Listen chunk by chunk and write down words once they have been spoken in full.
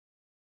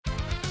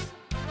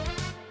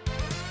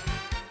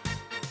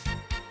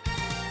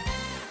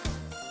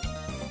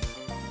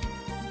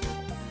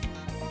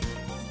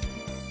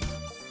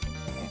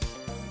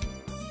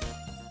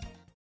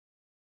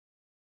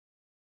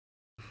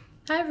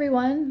Hi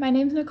everyone, my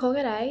name is Nicole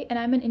Garay and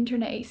I'm an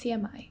intern at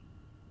ACMi.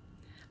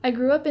 I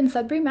grew up in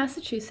Sudbury,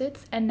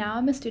 Massachusetts, and now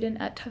I'm a student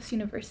at Tufts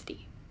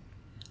University.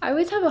 I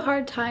always have a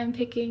hard time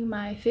picking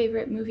my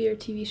favorite movie or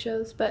TV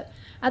shows, but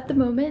at the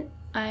moment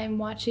I'm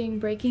watching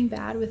Breaking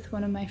Bad with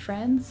one of my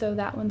friends, so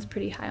that one's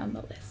pretty high on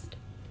the list.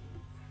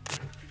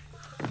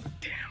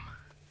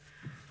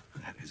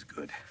 Damn, that is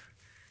good.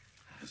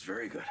 That is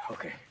very good.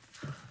 Okay,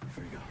 here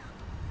we go.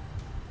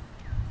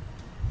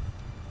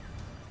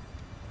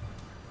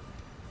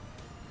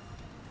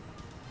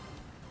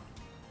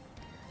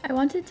 I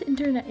wanted to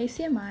intern at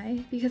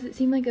ACMi because it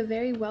seemed like a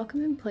very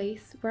welcoming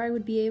place where I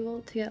would be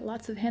able to get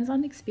lots of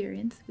hands-on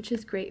experience, which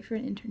is great for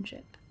an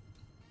internship.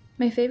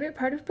 My favorite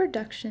part of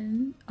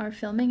production are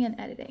filming and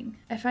editing.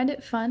 I find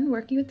it fun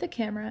working with the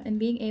camera and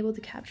being able to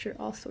capture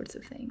all sorts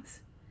of things.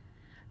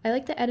 I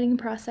like the editing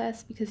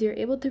process because you're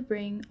able to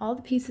bring all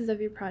the pieces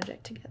of your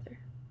project together.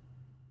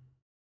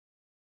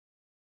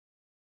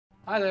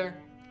 Hi there,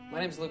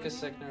 my name is Lucas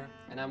Sickner,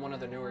 and I'm one of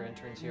the newer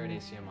interns here at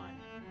ACMi.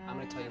 I'm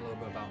going to tell you a little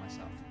bit about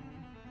myself.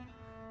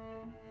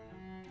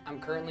 I'm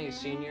currently a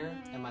senior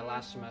in my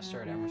last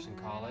semester at Emerson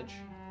College.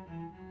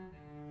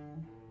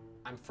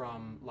 I'm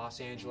from Los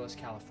Angeles,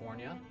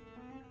 California.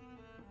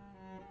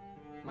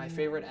 My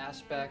favorite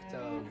aspect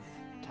of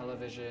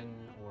television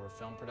or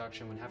film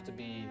production would have to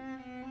be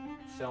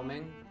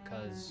filming,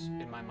 because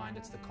in my mind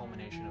it's the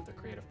culmination of the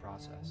creative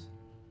process.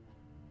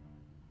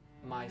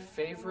 My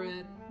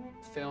favorite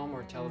film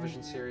or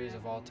television series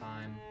of all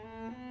time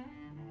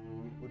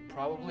would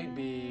probably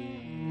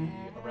be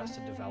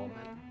Arrested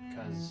Development,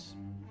 because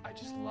I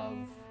just love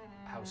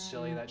how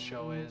silly that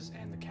show is,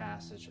 and the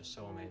cast is just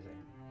so amazing.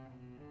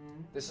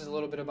 This is a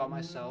little bit about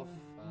myself.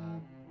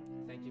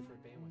 Thank you for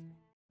being with me.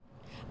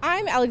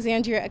 I'm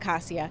Alexandria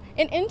Acacia,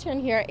 an intern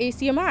here at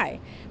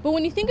ACMi. But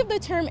when you think of the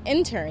term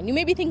intern, you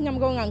may be thinking I'm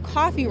going on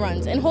coffee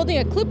runs and holding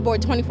a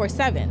clipboard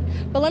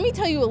 24/7. But let me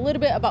tell you a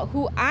little bit about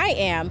who I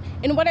am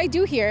and what I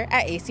do here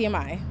at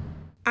ACMi.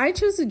 I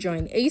chose to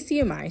join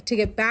ACMi to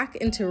get back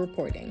into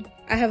reporting.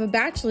 I have a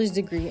bachelor's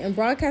degree in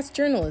broadcast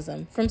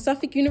journalism from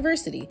Suffolk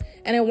University,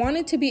 and I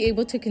wanted to be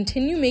able to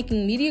continue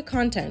making media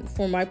content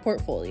for my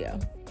portfolio.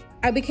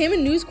 I became a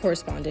news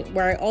correspondent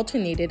where I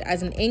alternated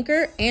as an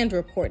anchor and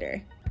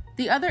reporter.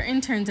 The other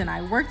interns and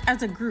I worked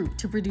as a group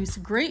to produce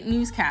great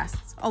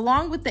newscasts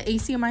along with the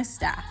ACMi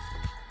staff.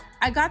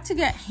 I got to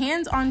get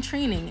hands-on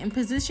training in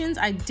positions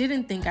I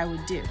didn't think I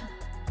would do.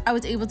 I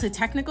was able to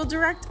technical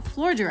direct,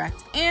 floor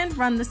direct, and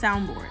run the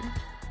soundboard.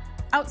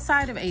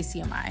 Outside of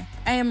ACMi,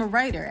 I am a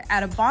writer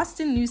at a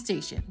Boston news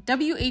station,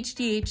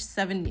 WHDH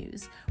 7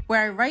 News,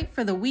 where I write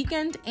for the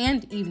weekend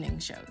and evening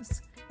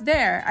shows.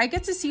 There, I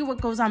get to see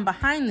what goes on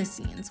behind the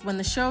scenes when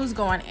the shows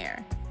go on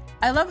air.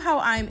 I love how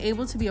I am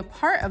able to be a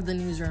part of the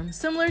newsroom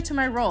similar to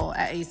my role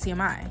at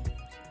ACMi.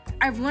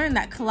 I've learned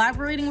that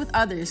collaborating with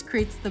others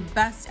creates the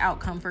best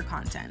outcome for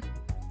content.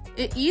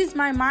 It eased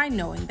my mind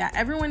knowing that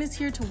everyone is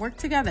here to work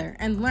together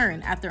and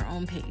learn at their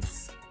own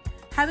pace.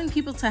 Having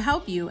people to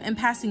help you and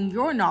passing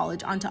your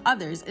knowledge on to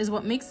others is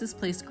what makes this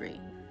place great.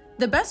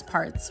 The best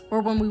parts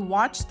were when we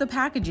watched the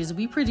packages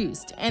we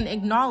produced and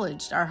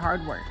acknowledged our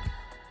hard work.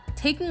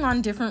 Taking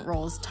on different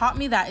roles taught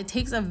me that it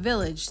takes a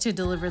village to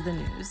deliver the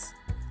news.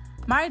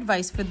 My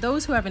advice for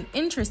those who have an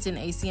interest in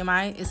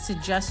ACMi is to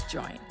just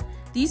join.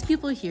 These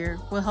people here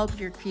will help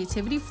your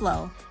creativity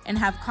flow and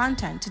have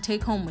content to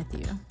take home with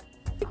you.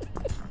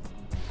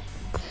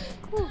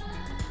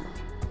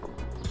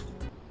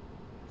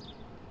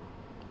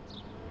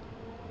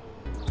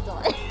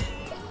 Sorry.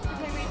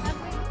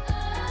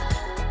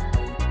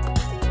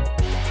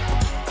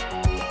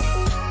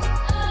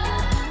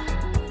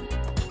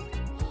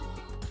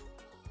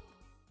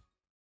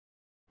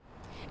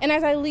 And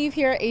as I leave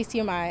here at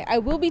ACMi, I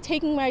will be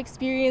taking my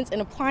experience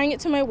and applying it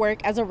to my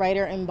work as a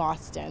writer in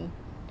Boston.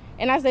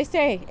 And as they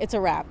say, it's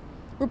a wrap.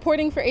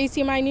 Reporting for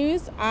ACMi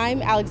News,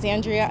 I'm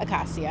Alexandria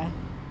Acacia.